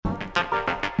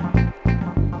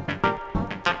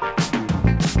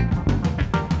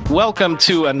Welcome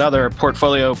to another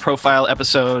Portfolio Profile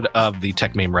episode of the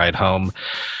Techmeme Ride Home.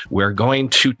 We're going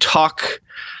to talk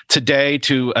today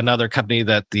to another company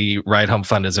that the Ride Home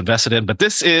Fund is invested in, but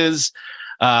this is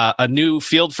a new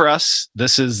field for us.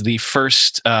 This is the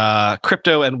first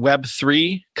crypto and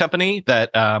Web3 company that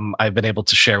I've been able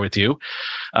to share with you.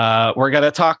 We're going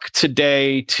to talk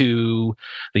today to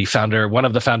the founder, one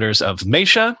of the founders of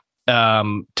Meisha,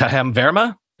 Tahem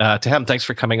Verma. Tahem, thanks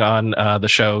for coming on the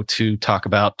show to talk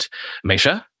about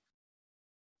Meisha.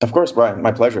 Of course, Brian.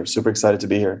 My pleasure. Super excited to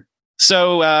be here.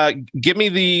 So give me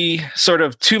the sort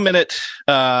of 2-minute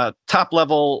top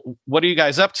level. What are you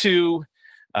guys up to?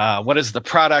 What is the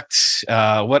product?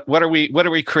 What are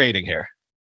we creating here?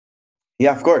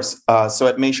 Yeah, of course. So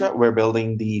at Meisha, we're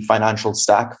building the financial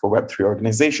stack for Web3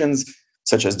 organizations,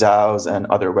 such as DAOs and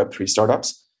other Web3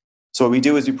 startups. So what we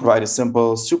do is we provide a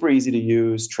simple, super easy to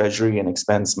use treasury and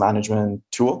expense management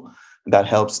tool that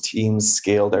helps teams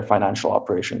scale their financial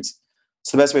operations.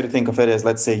 So the best way to think of it is,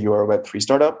 let's say you're a Web3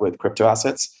 startup with crypto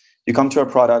assets. You come to a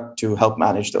product to help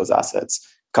manage those assets,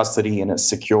 custody in a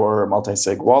secure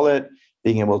multi-sig wallet,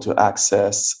 being able to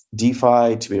access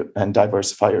DeFi and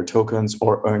diversify your tokens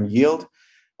or earn yield,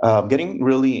 getting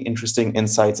really interesting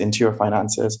insights into your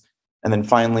finances. And then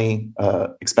finally,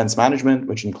 expense management,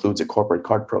 which includes a corporate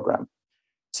card program.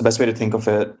 So the best way to think of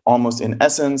it, almost in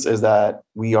essence, is that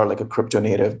we are like a crypto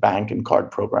native bank and card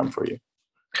program for you.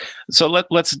 So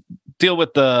let's deal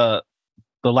with the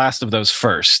last of those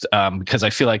first, because I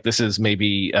feel like this is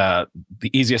maybe the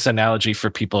easiest analogy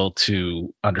for people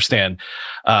to understand.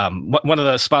 One of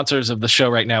the sponsors of the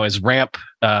show right now is Ramp,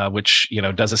 which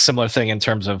does a similar thing in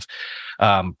terms of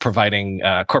providing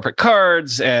corporate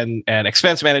cards and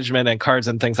expense management and cards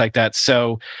and things like that.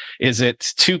 So is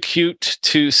it too cute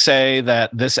to say that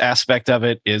this aspect of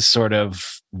it is sort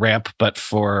of Ramp, but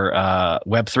for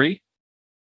Web3?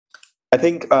 I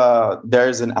think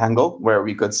there's an angle where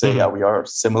we could say, we are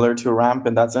similar to Ramp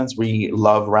in that sense. We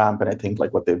love Ramp, and I think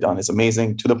like what they've done is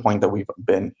amazing, to the point that we've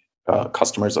been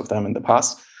customers of them in the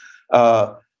past.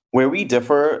 Where we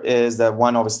differ is that,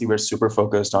 one, obviously we're super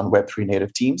focused on Web3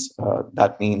 native teams.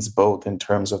 That means both in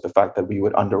terms of the fact that we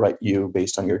would underwrite you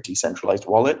based on your decentralized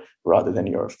wallet rather than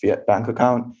your fiat bank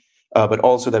account, but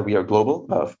also that we are global.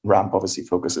 Ramp obviously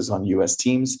focuses on US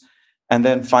teams. And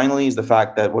then finally is the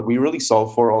fact that what we really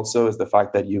solve for also is the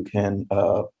fact that you can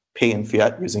pay in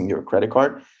fiat using your credit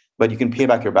card, but you can pay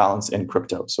back your balance in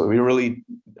crypto. So we really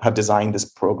have designed this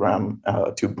program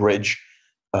to bridge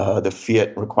the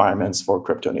fiat requirements for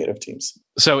crypto native teams.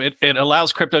 So it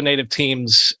allows crypto native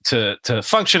teams to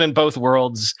function in both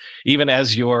worlds. Even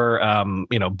as you're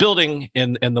building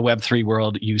in the Web3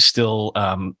 world, you still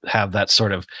have that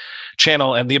sort of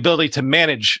channel and the ability to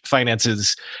manage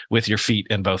finances with your feet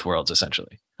in both worlds,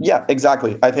 essentially. Yeah,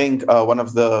 exactly. I think one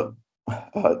of the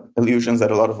illusions that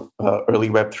a lot of early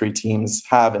Web3 teams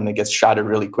have, and it gets shattered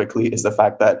really quickly, is the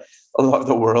fact that a lot of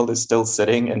the world is still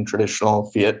sitting in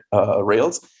traditional fiat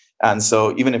rails. And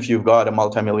so even if you've got a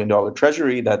multi-million-dollar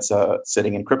treasury that's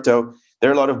sitting in crypto, there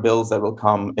are a lot of bills that will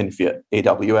come in fiat,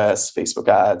 AWS, Facebook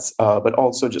ads, but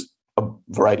also just a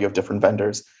variety of different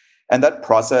vendors. And that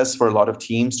process for a lot of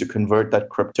teams to convert that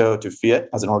crypto to fiat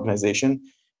as an organization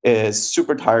is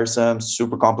super tiresome,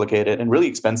 super complicated, and really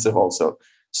expensive also.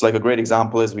 So like a great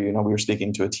example is we were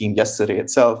speaking to a team yesterday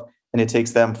itself, and it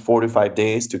takes them 4 to 5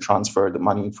 days to transfer the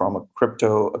money from a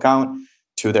crypto account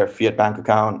to their fiat bank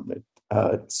account.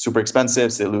 It's super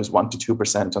expensive, so they lose 1% to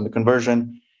 2% on the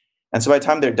conversion. And so by the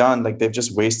time they're done, like they've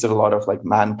just wasted a lot of like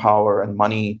manpower and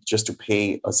money just to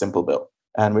pay a simple bill.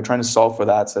 And we're trying to solve for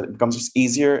that so that it becomes just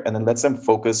easier and then lets them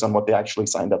focus on what they actually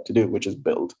signed up to do, which is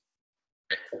build.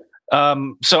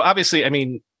 So obviously, I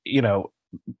mean,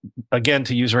 again,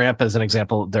 to use Ramp as an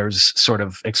example, there's sort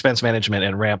of expense management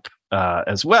and Ramp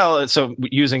as well. So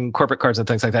using corporate cards and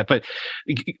things like that. But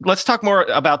let's talk more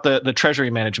about the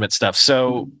treasury management stuff.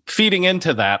 So feeding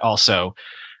into that also,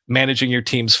 managing your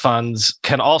team's funds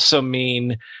can also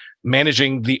mean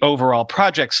managing the overall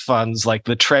project's funds, like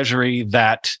the treasury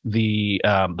that the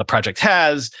project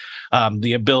has,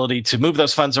 the ability to move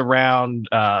those funds around,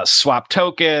 swap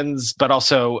tokens, but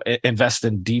also invest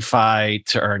in DeFi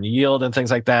to earn yield and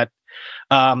things like that.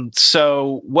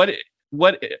 So what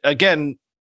again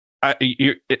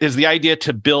is the idea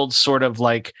to build sort of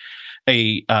like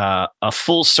a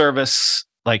full service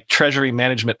like treasury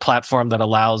management platform that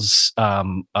allows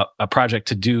a project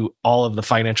to do all of the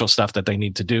financial stuff that they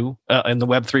need to do in the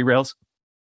Web3 rails?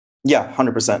 Yeah,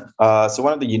 100%. So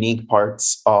one of the unique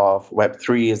parts of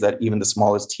Web3 is that even the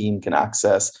smallest team can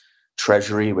access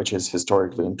treasury, which is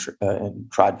historically in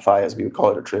TradFi, as we would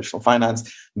call it, or traditional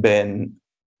finance, been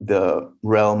the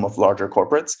realm of larger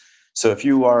corporates. So if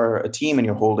you are a team and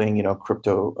you're holding,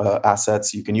 crypto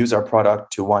assets, you can use our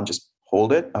product to one, just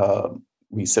hold it.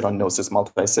 We sit on Gnosis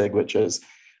Multisig, which is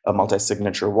a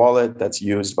multi-signature wallet that's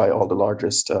used by all the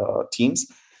largest teams.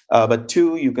 But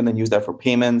two, you can then use that for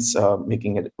payments,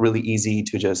 making it really easy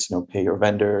to just pay your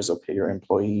vendors or pay your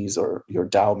employees or your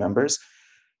DAO members.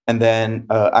 And then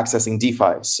accessing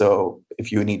DeFi. So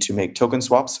if you need to make token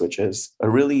swaps, which is a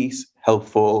really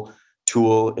helpful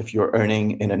tool if you're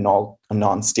earning in a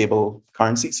non-stable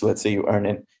currency. So let's say you earn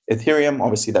in Ethereum,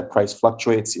 obviously that price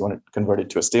fluctuates. You want to convert it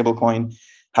to a stable coin.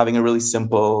 Having a really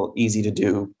simple, easy to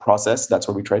do process, that's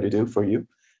what we try to do for you.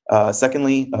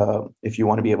 Secondly, if you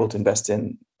want to be able to invest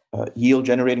in yield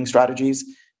generating strategies,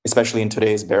 especially in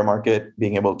today's bear market,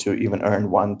 being able to even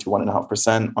earn 1 to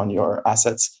 1.5% on your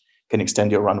assets can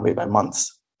extend your runway by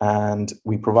months. And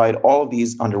we provide all of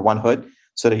these under one hood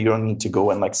so that you don't need to go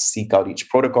and seek out each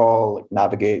protocol,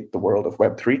 navigate the world of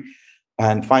Web3.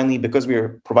 And finally, because we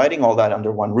are providing all that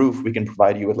under one roof, we can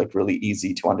provide you with really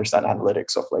easy to understand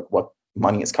analytics of what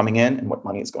money is coming in and what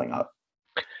money is going out.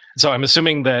 So I'm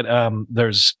assuming that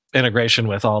there's integration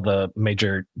with all the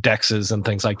major DEXs and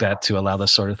things like that to allow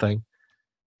this sort of thing.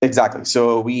 Exactly.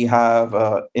 So we have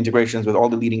integrations with all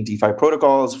the leading DeFi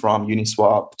protocols, from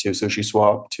Uniswap to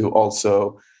SushiSwap to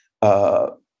also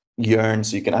Yearn,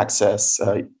 so you can access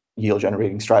yield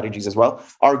generating strategies as well.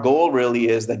 Our goal really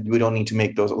is that we don't need to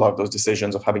make a lot of those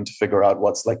decisions of having to figure out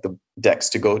what's the DEX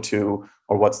to go to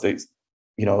or what's the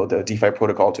DeFi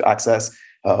protocol to access.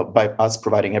 By us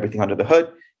providing everything under the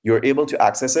hood, you're able to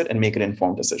access it and make an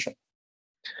informed decision.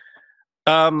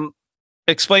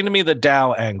 Explain to me the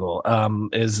DAO angle.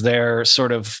 Is there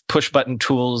sort of push button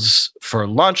tools for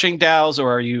launching DAOs,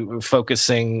 or are you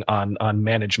focusing on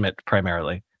management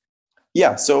primarily?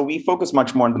 Yeah, so we focus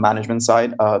much more on the management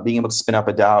side. Being able to spin up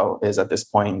a DAO is at this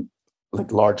point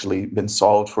largely been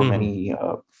solved for many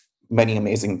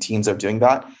amazing teams are doing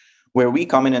that. Where we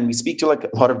come in and we speak to a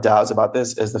lot of DAOs about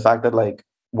this is the fact that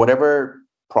whatever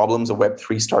problems a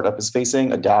Web3 startup is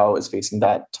facing, a DAO is facing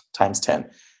that times 10.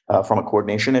 From a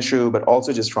coordination issue, but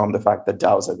also just from the fact that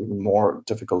DAOs have even more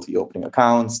difficulty opening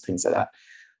accounts, things like that.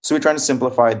 So we're trying to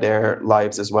simplify their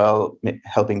lives as well,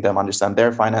 helping them understand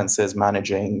their finances,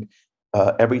 managing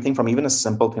everything from even a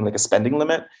simple thing like a spending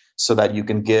limit, so that you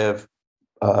can give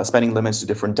spending limits to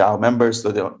different DAO members,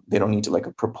 so they don't need to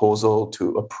a proposal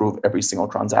to approve every single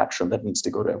transaction that needs to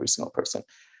go to every single person.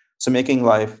 So making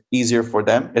life easier for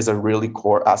them is a really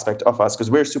core aspect of us, because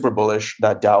we're super bullish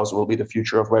that DAOs will be the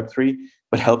future of Web3,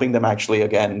 but helping them actually,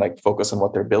 again, focus on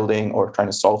what they're building or trying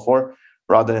to solve for,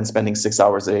 rather than spending 6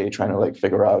 hours a day trying to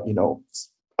figure out,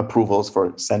 approvals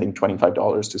for sending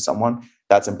 $25 to someone.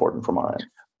 That's important from our end.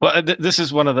 Well, this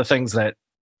is one of the things that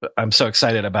I'm so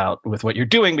excited about with what you're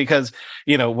doing, because,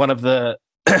 one of the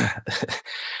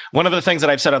things that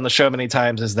I've said on the show many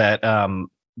times is that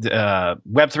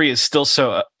Web3 is still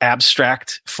so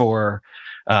abstract for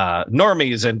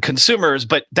normies and consumers,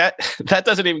 but that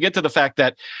doesn't even get to the fact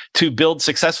that to build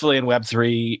successfully in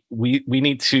Web3, we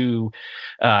need to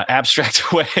abstract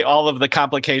away all of the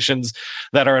complications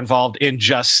that are involved in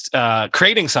just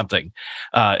creating something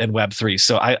in Web3.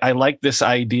 So I like this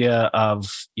idea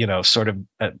of sort of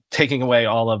taking away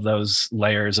all of those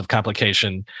layers of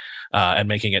complication and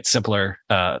making it simpler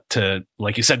to,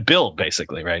 like you said, build,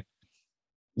 basically, right?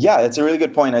 Yeah, it's a really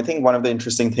good point. I think one of the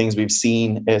interesting things we've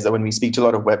seen is that when we speak to a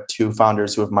lot of Web2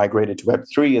 founders who have migrated to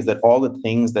Web3, is that all the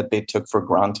things that they took for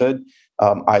granted,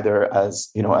 either as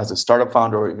a startup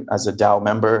founder or as a DAO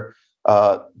member,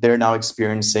 they're now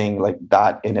experiencing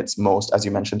that in its most, as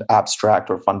you mentioned, abstract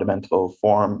or fundamental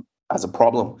form as a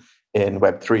problem in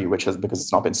Web3, which is because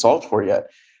it's not been solved for yet.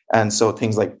 And so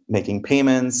things like making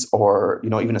payments or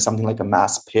even something like a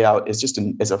mass payout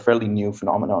is a fairly new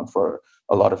phenomenon for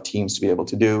a lot of teams to be able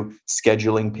to do.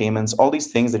 Scheduling payments, all these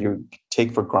things that you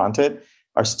take for granted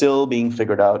are still being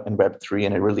figured out in Web3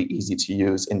 in a really easy to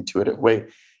use, intuitive way.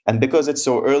 And because it's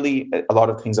so early, a lot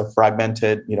of things are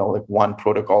fragmented. One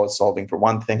protocol is solving for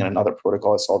one thing and another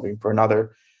protocol is solving for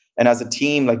another. And as a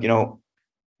team,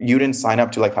 you didn't sign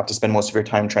up to have to spend most of your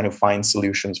time trying to find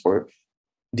solutions for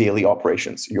daily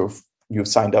operations. You've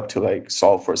signed up to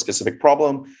solve for a specific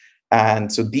problem.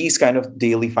 And so these kind of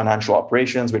daily financial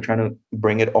operations, we're trying to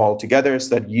bring it all together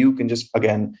so that you can just,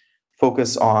 again,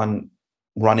 focus on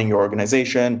running your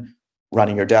organization,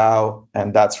 running your DAO.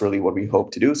 And that's really what we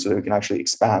hope to do, so that we can actually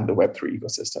expand the Web3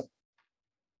 ecosystem.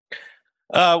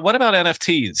 What about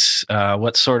NFTs?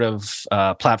 What sort of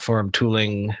platform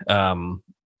tooling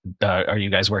are you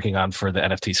guys working on for the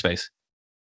NFT space?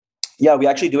 Yeah, we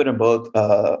actually do it in both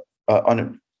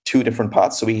on two different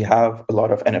paths. So we have a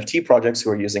lot of NFT projects who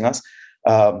are using us.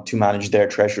 to manage their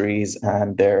treasuries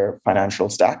and their financial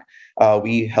stack.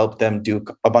 We help them do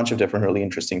a bunch of different really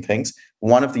interesting things.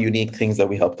 One of the unique things that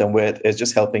we help them with is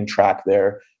just helping track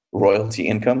their royalty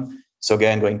income. So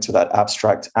again, going to that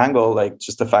abstract angle, like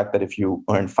just the fact that if you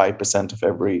earn 5% of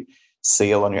every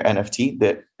sale on your NFT,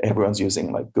 that everyone's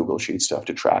using like Google Sheets to have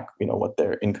to track, what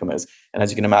their income is. And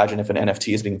as you can imagine, if an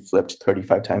NFT is being flipped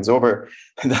 35 times over,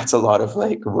 that's a lot of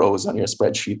like rows on your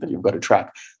spreadsheet that you've got to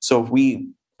track. So if we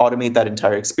automate that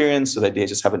entire experience so that they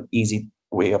just have an easy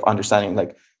way of understanding,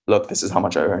 like, look, this is how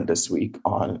much I earned this week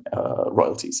on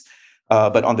royalties.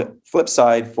 But on the flip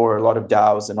side, for a lot of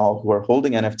DAOs and all who are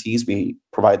holding NFTs, we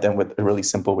provide them with a really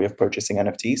simple way of purchasing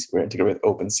NFTs. We're integrated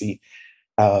with OpenSea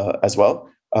as well.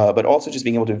 But also just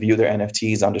being able to view their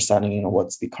NFTs, understanding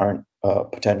what's the current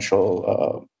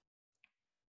potential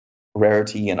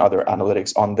rarity and other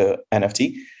analytics on the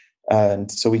NFT.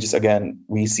 And so we see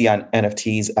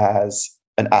NFTs as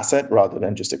an asset rather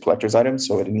than just a collector's item.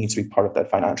 So it needs to be part of that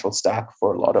financial stack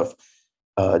for a lot of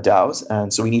DAOs.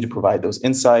 And so we need to provide those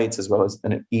insights as well as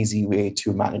an easy way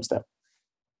to manage them.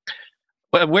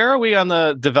 But where are we on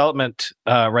the development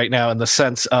right now in the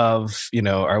sense of,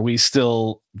 are we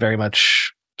still very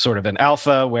much sort of an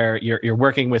alpha where you're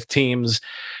working with teams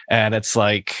and it's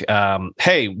like,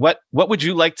 hey, what would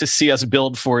you like to see us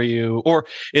build for you? Or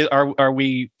are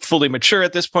we fully mature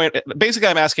at this point? Basically,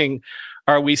 I'm asking,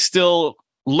 are we still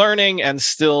learning and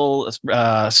still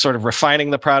sort of refining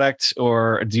the product,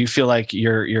 or do you feel like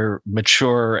you're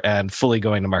mature and fully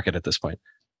going to market at this point?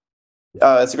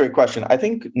 That's a great question. I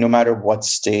think no matter what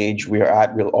stage we are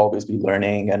at, we'll always be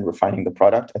learning and refining the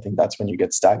product. I think that's when you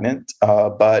get stagnant.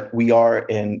 But we are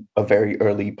in a very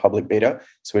early public beta.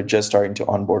 So we're just starting to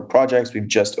onboard projects. We've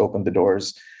just opened the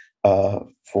doors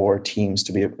for teams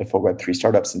for Web3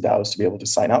 startups and DAOs to be able to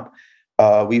sign up.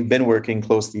 We've been working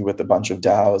closely with a bunch of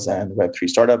DAOs and Web3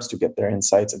 startups to get their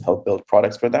insights and help build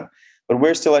products for them. But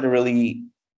we're still at a really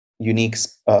unique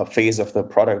phase of the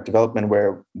product development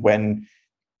where when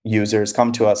users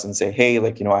come to us and say, hey,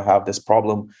 I have this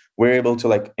problem, we're able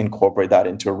to incorporate that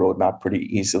into a roadmap pretty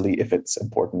easily if it's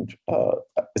important.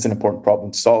 It's an important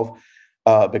problem to solve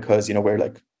because,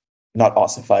 we're not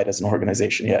ossified as an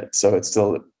organization yet. So it's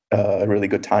still a really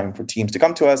good time for teams to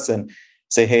come to us and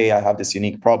say, hey, I have this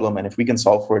unique problem. And if we can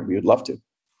solve for it, we would love to.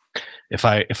 If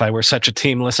I were such a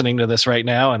team listening to this right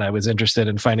now and I was interested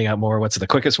in finding out more, what's the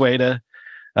quickest way to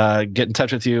get in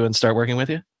touch with you and start working with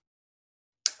you?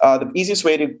 The easiest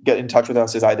way to get in touch with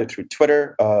us is either through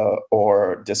Twitter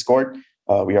or Discord.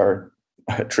 We are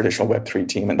a traditional Web3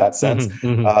 team in that sense.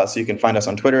 So you can find us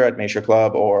on Twitter at Meisha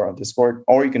Club or on Discord,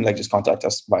 or you can just contact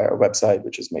us via our website,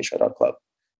 which is meisha.club.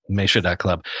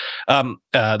 Meisha.club.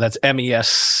 That's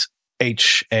MESHA.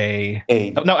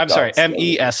 No, I'm sorry.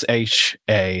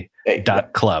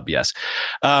 MESHA.club. Yes.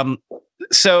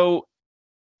 So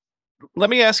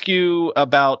let me ask you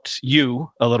about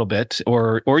you a little bit,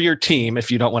 or your team,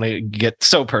 if you don't want to get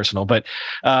so personal. But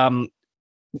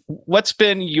what's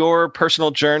been your personal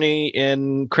journey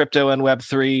in crypto and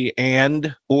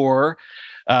Web3, or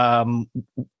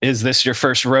is this your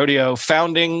first rodeo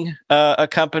founding a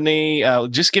company?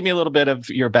 Just give me a little bit of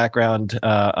your background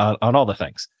on all the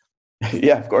things.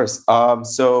 Yeah, of course.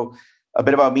 So a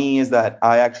bit about me is that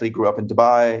I actually grew up in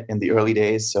Dubai in the early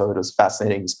days. So it was a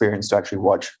fascinating experience to actually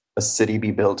watch a city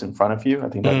be built in front of you. I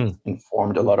think that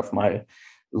informed a lot of my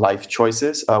life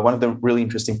choices. One of the really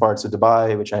interesting parts of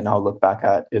Dubai, which I now look back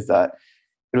at, is that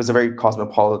it was a very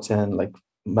cosmopolitan,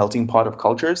 melting pot of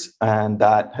cultures. And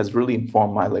that has really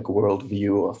informed my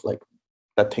worldview of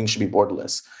that things should be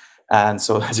borderless. And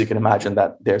so as you can imagine,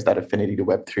 that there's that affinity to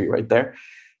Web3 right there.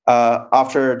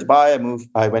 After Dubai,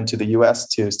 I went to the US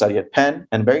to study at Penn.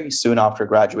 And very soon after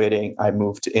graduating, I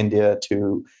moved to India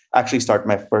to actually start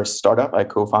my first startup. I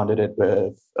co-founded it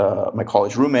with my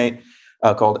college roommate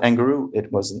called Engaru.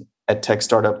 It was an edtech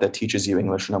startup that teaches you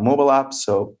English in a mobile app.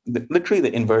 So literally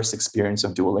the inverse experience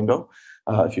of Duolingo.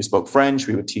 If you spoke French,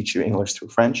 we would teach you English through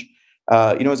French.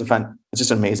 It was it's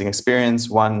just an amazing experience.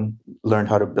 One, learned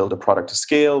how to build a product to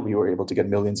scale. We were able to get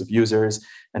millions of users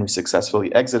and we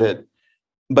successfully exited.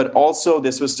 But also,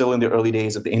 this was still in the early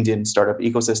days of the Indian startup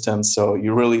ecosystem. So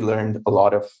you really learned a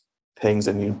lot of things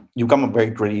and you become a very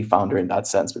gritty founder in that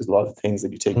sense. There's a lot of things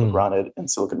that you take for granted in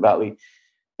Silicon Valley,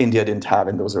 India didn't have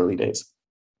in those early days.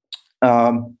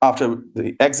 After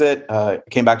the exit, I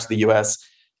came back to the US,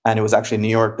 and it was actually in New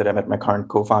York that I met my current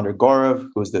co-founder, Gaurav,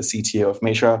 who's the CTO of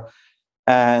Meisha.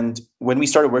 And when we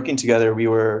started working together, we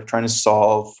were trying to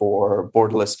solve for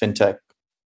borderless fintech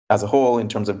as a whole in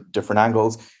terms of different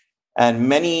angles. And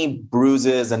many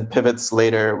bruises and pivots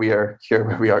later, we are here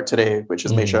where we are today, which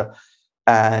is Meisha.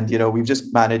 And, we've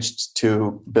just managed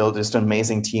to build just an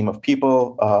amazing team of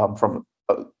people from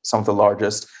some of the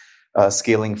largest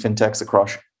scaling fintechs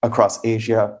across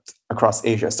Asia.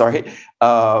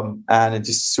 And I'm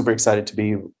just super excited to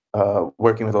be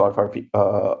working with a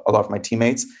lot of my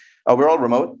teammates. We're all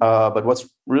remote, but what's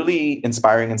really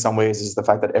inspiring in some ways is the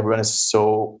fact that everyone is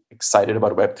so excited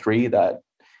about Web3 that,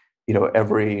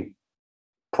 every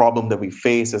problem that we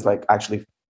face is like actually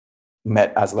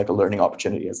met as like a learning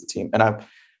opportunity as a team. And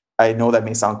I know that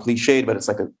may sound cliched, but it's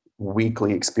like a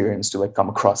weekly experience to like come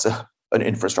across an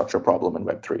infrastructure problem in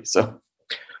Web3. So,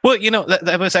 well,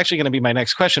 that was actually going to be my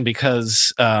next question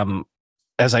because,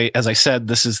 as I said,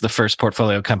 this is the first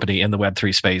portfolio company in the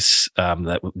Web3 space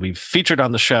that we've featured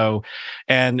on the show,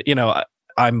 and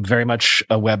I'm very much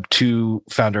a Web2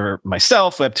 founder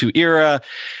myself, Web2 era.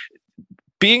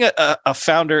 Being a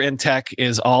founder in tech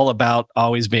is all about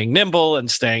always being nimble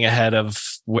and staying ahead of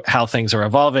how things are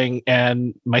evolving.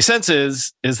 And my sense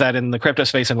is that in the crypto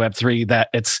space and Web3,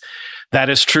 that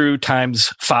is true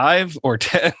times 5 or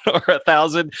 10 or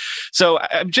 1,000. So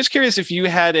I'm just curious if you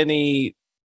had any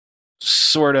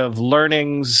sort of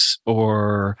learnings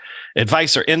or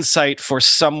advice or insight for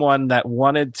someone that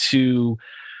wanted to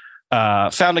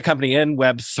found a company in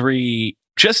Web3,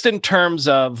 just in terms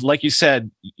of, like you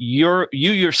said, you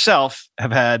yourself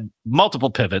have had multiple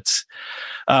pivots.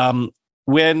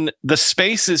 When the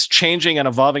space is changing and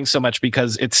evolving so much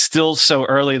because it's still so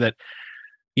early that,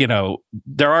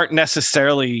 there aren't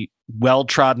necessarily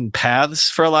well-trodden paths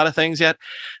for a lot of things yet.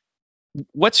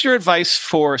 What's your advice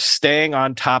for staying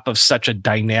on top of such a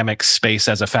dynamic space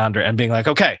as a founder and being like,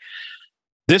 okay,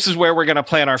 this is where we're going to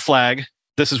plant our flag.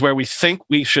 This is where we think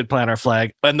we should plant our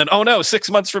flag. And then, oh no, 6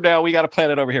 months from now, we got to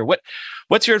plant it over here.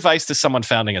 What's your advice to someone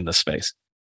founding in this space?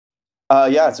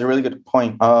 Yeah, it's a really good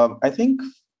point. I think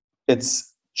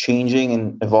it's changing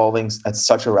and evolving at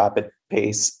such a rapid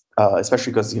pace,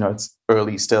 especially because, it's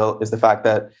early still, is the fact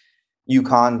that you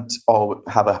can't all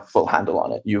have a full handle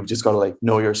on it. You've just got to like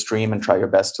know your stream and try your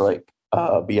best to like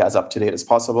be as up to date as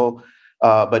possible.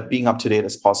 But being up to date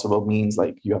as possible means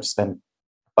like you have to spend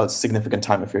a significant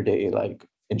time of your day like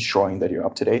ensuring that you're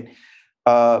up to date.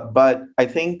 But I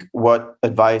think what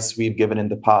advice we've given in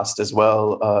the past as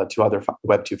well to other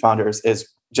Web2 founders is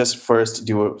just first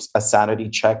do a sanity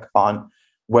check on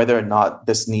whether or not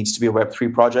this needs to be a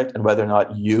Web3 project and whether or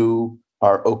not you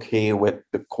are okay with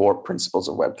the core principles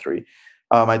of Web3.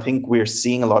 I think we're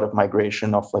seeing a lot of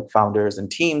migration of like founders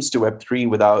and teams to Web3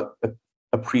 without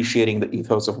appreciating the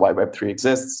ethos of why Web3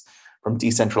 exists, from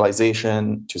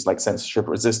decentralization to like censorship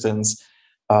resistance.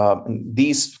 And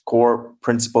these core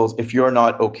principles, if you're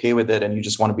not okay with it and you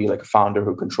just want to be like a founder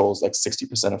who controls like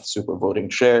 60% of super voting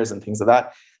shares and things like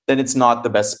that, then it's not the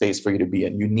best space for you to be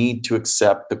in. You need to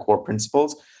accept the core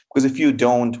principles, because if you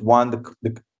don't,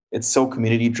 it's so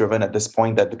community driven at this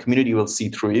point that the community will see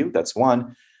through you. That's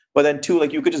one. But then two,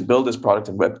 like you could just build this product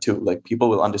in Web2. Like people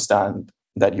will understand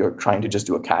that you're trying to just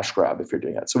do a cash grab if you're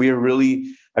doing that. So I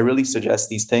really suggest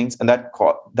these things. And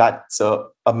that's a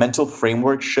mental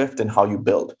framework shift in how you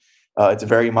build. It's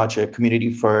very much a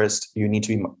community first. You need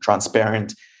to be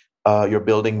transparent. You're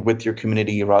building with your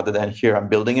community rather than here, I'm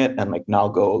building it and like now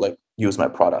go like use my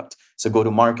product. So go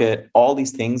to market. All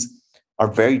these things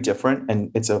are very different. And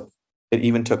it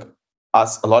even took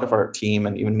us, a lot of our team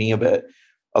and even me a bit,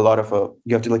 you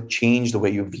have to like change the way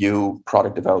you view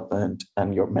product development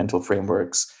and your mental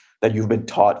frameworks that you've been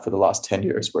taught for the last 10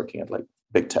 years working at like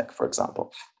big tech, for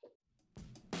example.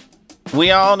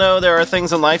 We all know there are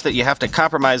things in life that you have to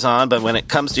compromise on, but when it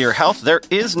comes to your health, there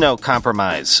is no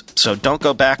compromise. So don't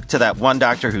go back to that one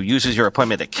doctor who uses your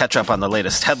appointment to catch up on the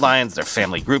latest headlines, their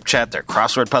family group chat, their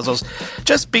crossword puzzles,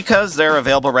 just because they're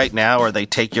available right now or they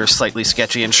take your slightly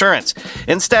sketchy insurance.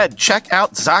 Instead, check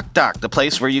out ZocDoc, the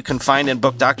place where you can find and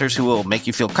book doctors who will make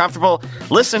you feel comfortable,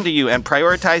 listen to you, and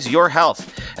prioritize your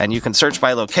health. And you can search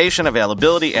by location,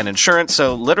 availability, and insurance,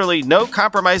 so literally no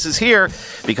compromises here,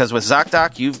 because with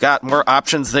ZocDoc, you've got more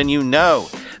options than you know.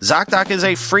 ZocDoc is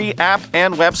a free app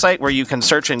and website where you can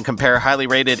search and compare highly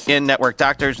rated in-network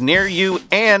doctors near you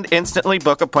and instantly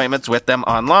book appointments with them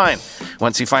online.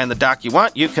 Once you find the doc you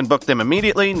want, you can book them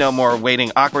immediately. No more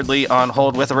waiting awkwardly on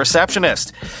hold with a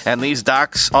receptionist. And these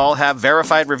docs all have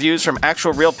verified reviews from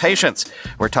actual real patients.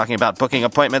 We're talking about booking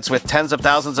appointments with tens of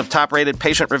thousands of top-rated,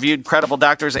 patient-reviewed, credible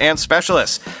doctors and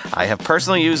specialists. I have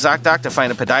personally used ZocDoc to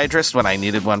find a podiatrist when I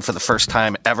needed one for the first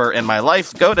time ever in my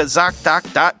life. Go to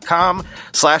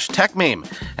ZocDoc.com/TechMeme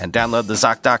and download the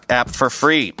ZocDoc app for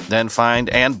free. Then find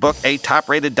and book a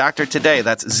top-rated doctor today.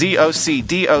 That's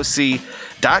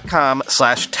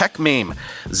ZocDoc.com/TechMeme.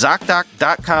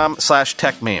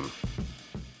 ZocDoc.com/TechMeme.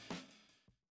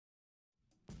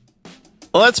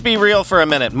 Let's be real for a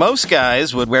minute. Most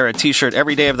guys would wear a t-shirt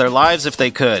every day of their lives if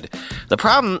they could. The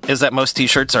problem is that most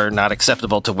t-shirts are not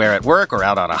acceptable to wear at work or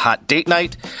out on a hot date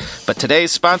night. But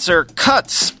today's sponsor,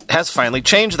 Cuts, has finally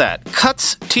changed that.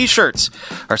 Cuts t-shirts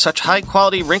are such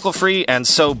high-quality, wrinkle-free, and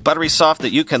so buttery soft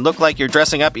that you can look like you're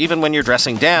dressing up even when you're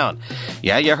dressing down.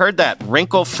 Yeah, you heard that.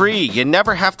 Wrinkle-free. You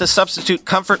never have to substitute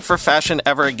comfort for fashion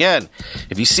ever again.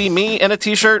 If you see me in a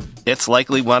t-shirt, it's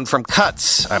likely one from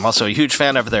Cuts. I'm also a huge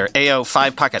fan of their AO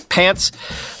 5-pocket pants.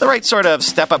 The right sort of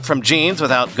step up from jeans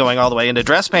without going all the way into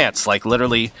dress pants, like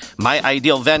literally my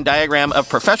ideal Venn diagram of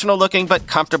professional looking but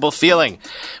comfortable feeling.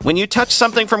 When you touch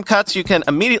something from Cuts, you can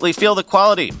immediately feel the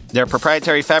quality. Their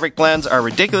proprietary fabric blends are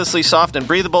ridiculously soft and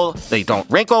breathable, they don't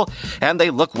wrinkle, and they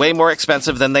look way more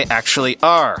expensive than they actually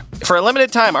are. For a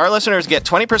limited time, our listeners get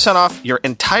 20% off your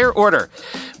entire order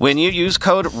when you use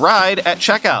code RIDE at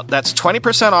checkout. That's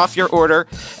 20% off your order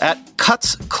at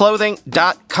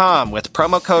cutsclothing.com with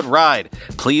promo code RIDE.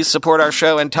 Please support our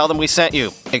show and tell them we sent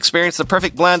you. Experience the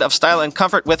perfect blend of style and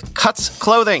comfort with Cuts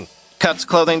Clothing.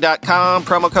 Cutsclothing.com,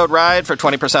 promo code RIDE for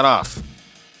 20% off.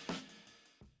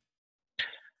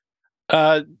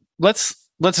 Let's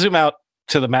zoom out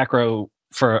to the macro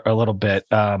for a little bit.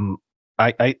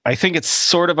 I think it's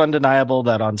sort of undeniable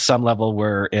that on some level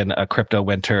we're in a crypto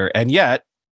winter, and yet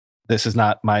this is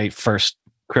not my first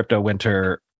crypto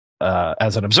winter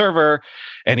as an observer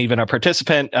and even a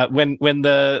participant. When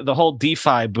the whole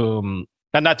DeFi boom,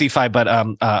 not DeFi, but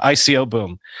ICO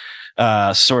boom,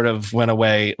 sort of went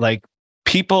away, like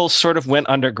people sort of went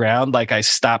underground. Like I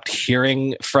stopped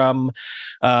hearing from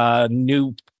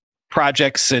new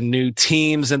projects and new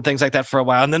teams and things like that for a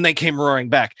while, and then they came roaring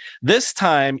back. This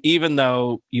time, even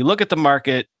though you look at the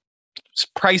market,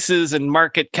 prices and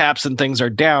market caps and things are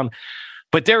down,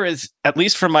 but there is, at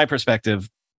least from my perspective,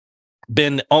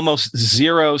 been almost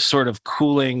zero sort of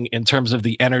cooling in terms of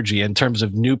the energy, in terms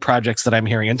of new projects that I'm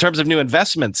hearing, in terms of new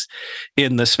investments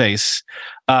in the space.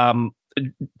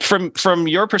 From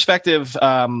your perspective,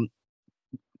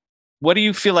 what do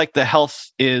you feel like the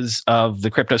health is of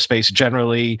the crypto space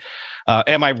generally?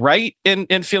 Am I right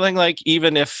in feeling like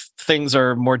even if things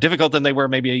are more difficult than they were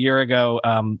maybe a year ago,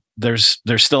 there's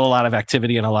still a lot of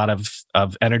activity and a lot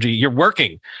of energy? You're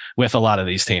working with a lot of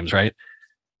these teams, right?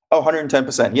 Oh,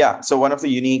 110%. Yeah. So one of the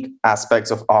unique aspects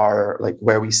of our, like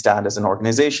where we stand as an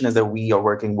organization is that we are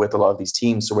working with a lot of these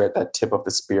teams. So we're at that tip of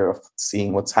the spear of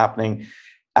seeing what's happening.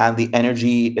 And the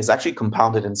energy is actually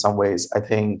compounded in some ways. I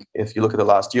think if you look at the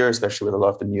last year, especially with a lot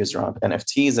of the news around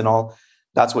NFTs and all,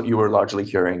 that's what you were largely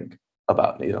hearing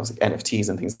about, like NFTs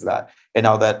and things like that. And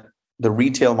now that the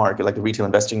retail market, like the retail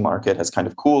investing market has kind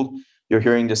of cooled, you're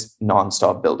hearing just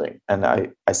nonstop building. And I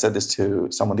said this to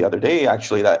someone the other day,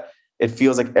 actually, that it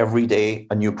feels like every day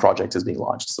a new project is being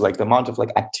launched. So like the amount of like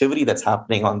activity that's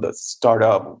happening on the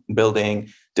startup, building,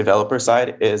 developer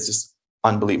side is just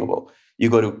unbelievable. You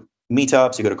go to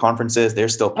meetups, you go to conferences, they're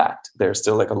still packed. There's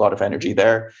still like a lot of energy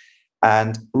there.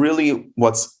 And really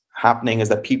what's happening is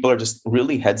that people are just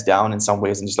really heads down in some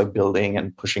ways and just like building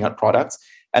and pushing out products.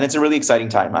 And it's a really exciting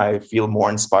time. I feel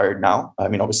more inspired now. I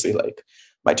mean, obviously like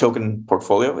my token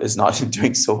portfolio is not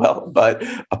doing so well, but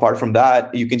apart from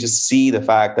that, you can just see the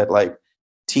fact that like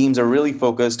teams are really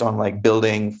focused on like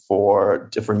building for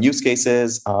different use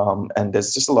cases. And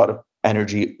there's just a lot of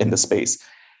energy in the space.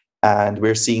 And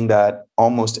we're seeing that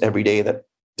almost every day that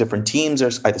different teams are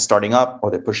either starting up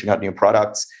or they're pushing out new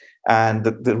products. And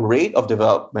the rate of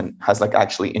development has like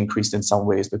actually increased in some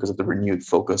ways because of the renewed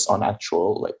focus on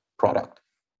actual like product.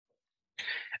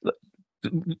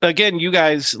 Again, you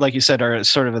guys, like you said, are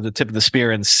sort of at the tip of the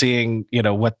spear and seeing,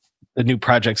 what the new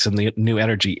projects and the new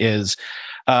energy is.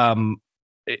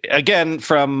 Again,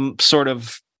 from sort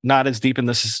of not as deep in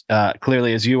this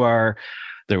clearly as you are,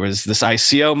 there was this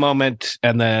ICO moment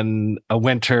and then a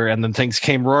winter and then things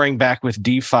came roaring back with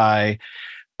DeFi.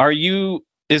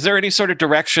 Is there any sort of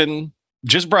direction,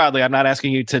 just broadly, I'm not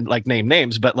asking you to like name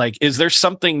names, but like, is there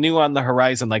something new on the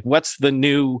horizon? Like what's the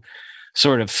new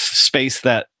sort of space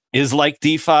that is like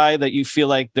DeFi that you feel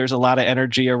like there's a lot of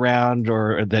energy around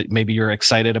or that maybe you're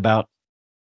excited about?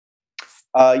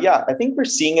 Yeah, I think we're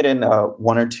seeing it in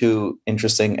one or two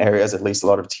interesting areas, at least a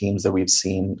lot of teams that we've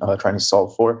seen trying to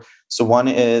solve for. So one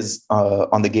is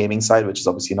on the gaming side, which is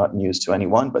obviously not news to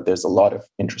anyone, but there's a lot of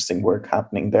interesting work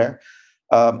happening there.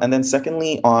 And then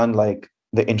secondly, on like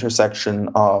the intersection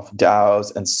of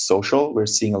DAOs and social, we're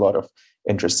seeing a lot of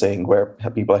interesting where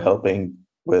people are helping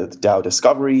with DAO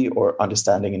discovery or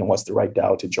understanding what's the right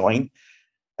DAO to join.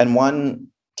 And one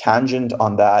tangent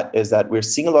on that is that we're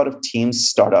seeing a lot of teams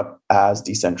start up as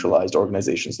decentralized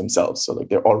organizations themselves. So like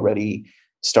they're already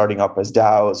starting up as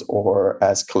DAOs or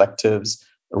as collectives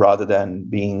rather than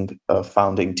being a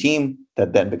founding team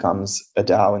that then becomes a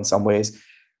DAO in some ways.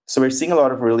 So we're seeing a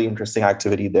lot of really interesting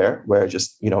activity there, where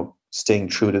just staying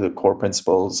true to the core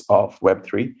principles of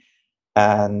Web3.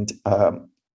 And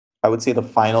I would say the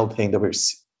final thing that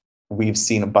we've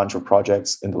seen a bunch of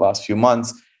projects in the last few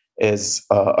months is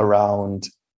around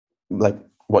like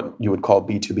what you would call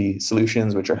B2B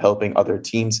solutions, which are helping other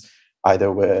teams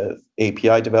either with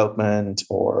API development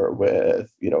or with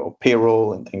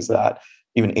payroll and things like that,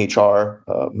 even HR,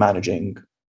 managing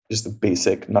just the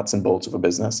basic nuts and bolts of a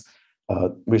business.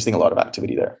 We're seeing a lot of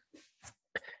activity there.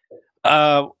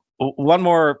 One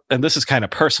more, and this is kind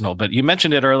of personal, but you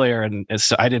mentioned it earlier, and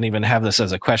I didn't even have this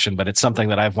as a question, but it's something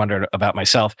that I've wondered about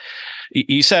myself.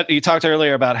 You talked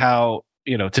earlier about how,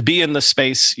 to be in the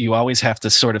space, you always have to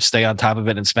sort of stay on top of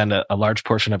it and spend a large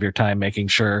portion of your time making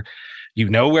sure you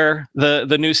know where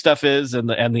the new stuff is and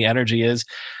the energy is.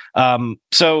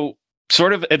 So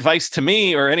sort of advice to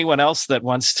me or anyone else that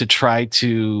wants to try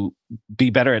to be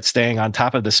better at staying on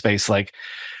top of the space, like,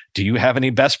 do you have any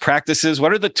best practices?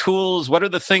 What are the tools? What are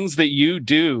the things that you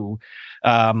do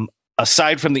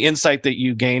aside from the insight that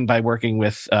you gain by working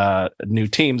with new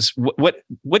teams? What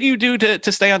do you do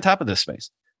to stay on top of this space?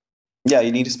 Yeah,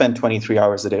 you need to spend 23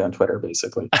 hours a day on Twitter,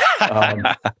 basically.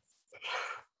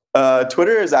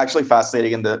 Twitter is actually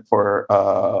fascinating for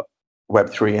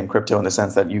Web3 and crypto in the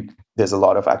sense that there's a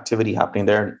lot of activity happening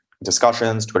there,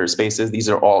 discussions, Twitter Spaces. These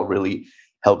are all really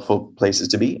helpful places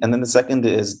to be. And then the second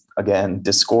is, again,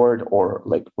 Discord or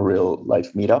like real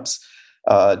life meetups.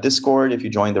 Discord, if you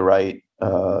join the right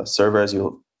servers,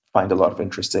 you'll find a lot of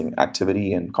interesting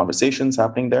activity and conversations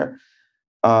happening there.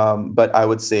 But I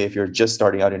would say if you're just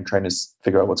starting out and trying to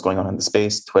figure out what's going on in the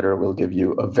space, Twitter will give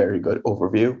you a very good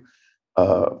overview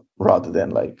rather than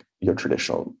like your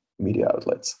traditional media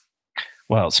outlets.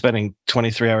 Well, spending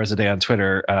 23 hours a day on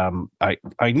Twitter,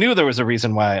 I knew there was a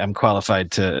reason why I'm qualified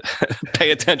to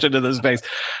pay attention to this space.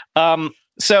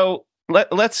 So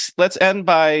let's end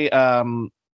by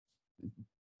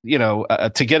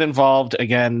to get involved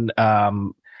again.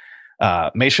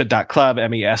 Mesha.club,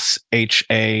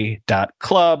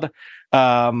 MESHA.club.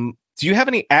 Do you have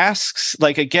any asks?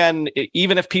 Like, again,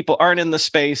 even if people aren't in the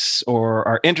space or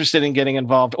are interested in getting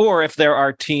involved, or if there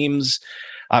are teams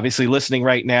obviously listening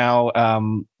right now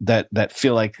that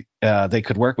feel like they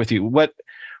could work with you, what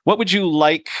would you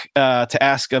like to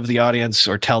ask of the audience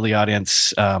or tell the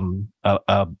audience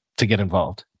to get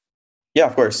involved? Yeah,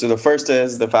 of course. So the first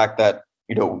is the fact that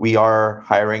we are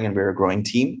hiring and we're a growing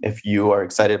team. If you are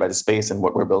excited by the space and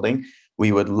what we're building,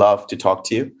 we would love to talk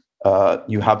to you.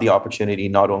 You have the opportunity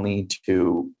not only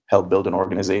to help build an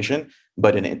organization,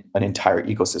 but an entire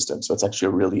ecosystem. So it's actually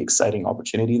a really exciting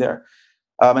opportunity there.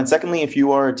 And secondly, if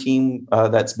you are a team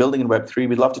that's building in Web3,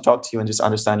 we'd love to talk to you and just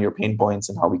understand your pain points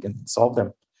and how we can solve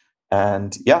them.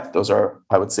 And yeah, those are,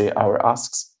 I would say, our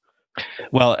asks.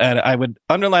 Well, and I would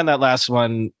underline that last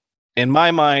one. In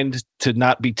my mind, to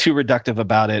not be too reductive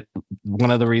about it, one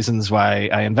of the reasons why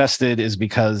I invested is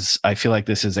because I feel like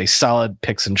this is a solid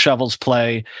picks and shovels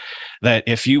play, that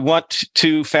if you want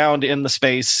to found in the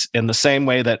space in the same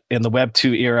way that in the Web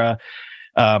 2 era,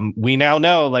 we now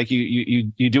know, like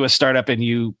you do a startup and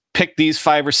you pick these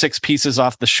 5 or 6 pieces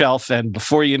off the shelf, and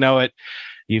before you know it,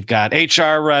 you've got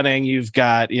HR running, you've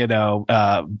got,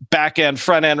 back end,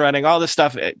 front end running, all this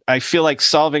stuff. I feel like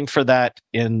solving for that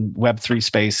in Web3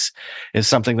 space is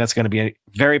something that's going to be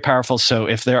very powerful. So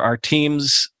if there are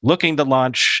teams looking to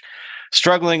launch,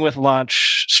 struggling with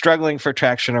launch, struggling for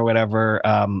traction or whatever,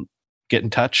 get in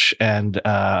touch. And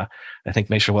I think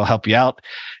Mesha will help you out.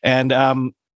 And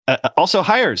also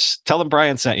hires, tell them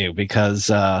Brian sent you, because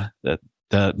the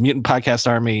Mutant Podcast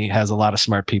Army has a lot of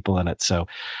smart people in it. So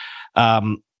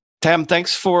Tam,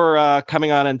 thanks for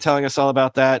coming on and telling us all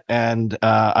about that. And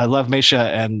I love Mesha,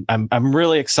 and I'm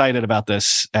really excited about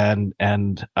this. And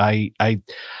I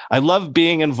love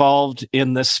being involved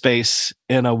in this space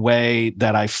in a way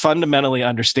that I fundamentally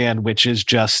understand, which is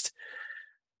just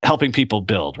helping people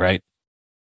build, right?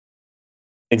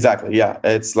 Exactly. Yeah.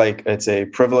 It's a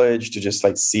privilege to just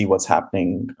see what's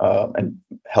happening and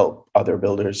help other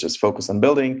builders just focus on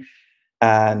building.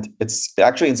 And it's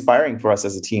actually inspiring for us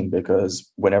as a team, because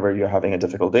whenever you're having a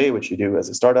difficult day, which you do as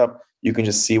a startup, you can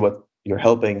just see what you're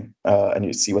helping and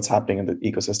you see what's happening in the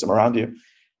ecosystem around you,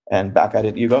 and back at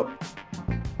it you go.